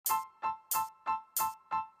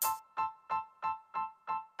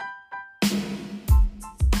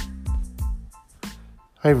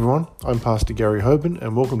Hey everyone, I'm Pastor Gary Hoban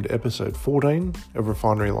and welcome to episode 14 of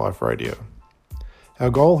Refinery Life Radio.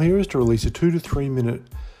 Our goal here is to release a 2 to 3 minute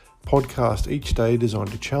podcast each day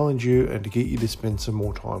designed to challenge you and to get you to spend some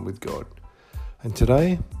more time with God. And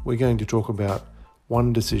today we're going to talk about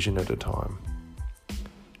one decision at a time.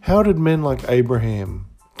 How did men like Abraham,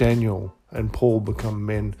 Daniel, and Paul become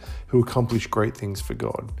men who accomplished great things for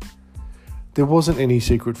God? There wasn't any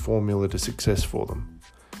secret formula to success for them.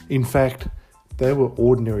 In fact, they were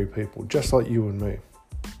ordinary people, just like you and me.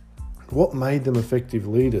 What made them effective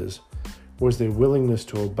leaders was their willingness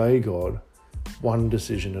to obey God one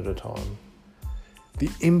decision at a time. The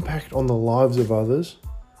impact on the lives of others,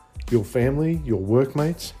 your family, your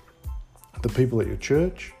workmates, the people at your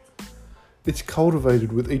church, it's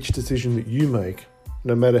cultivated with each decision that you make,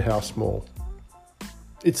 no matter how small.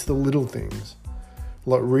 It's the little things,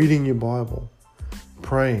 like reading your Bible,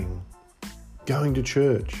 praying, going to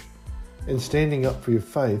church, and standing up for your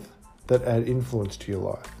faith that add influence to your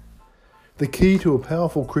life. The key to a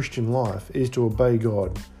powerful Christian life is to obey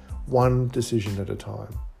God one decision at a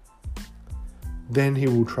time. Then He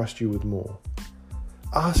will trust you with more.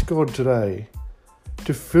 Ask God today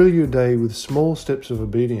to fill your day with small steps of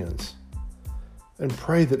obedience and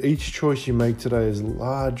pray that each choice you make today, as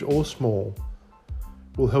large or small,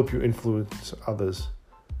 will help you influence others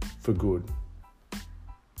for good.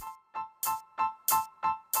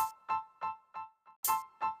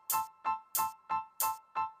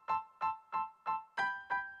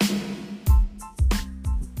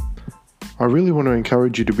 I really want to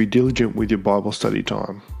encourage you to be diligent with your Bible study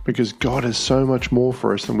time, because God has so much more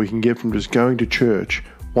for us than we can get from just going to church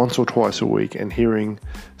once or twice a week and hearing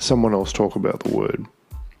someone else talk about the Word.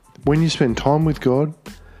 When you spend time with God,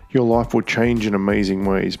 your life will change in amazing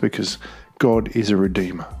ways because God is a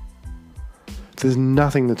Redeemer. There's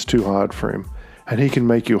nothing that's too hard for Him, and He can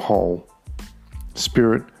make you whole,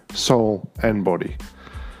 spirit, soul, and body.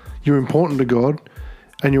 You're important to God,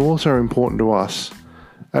 and you're also important to us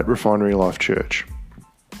at Refinery Life Church.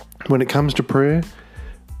 When it comes to prayer,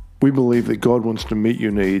 we believe that God wants to meet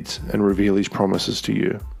your needs and reveal His promises to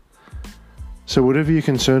you. So whatever you're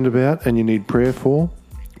concerned about and you need prayer for,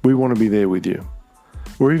 we want to be there with you.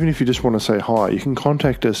 Or even if you just want to say hi, you can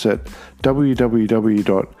contact us at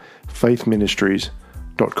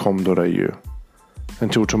www.faithministries.com.au.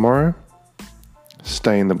 Until tomorrow,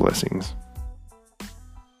 stay in the blessings.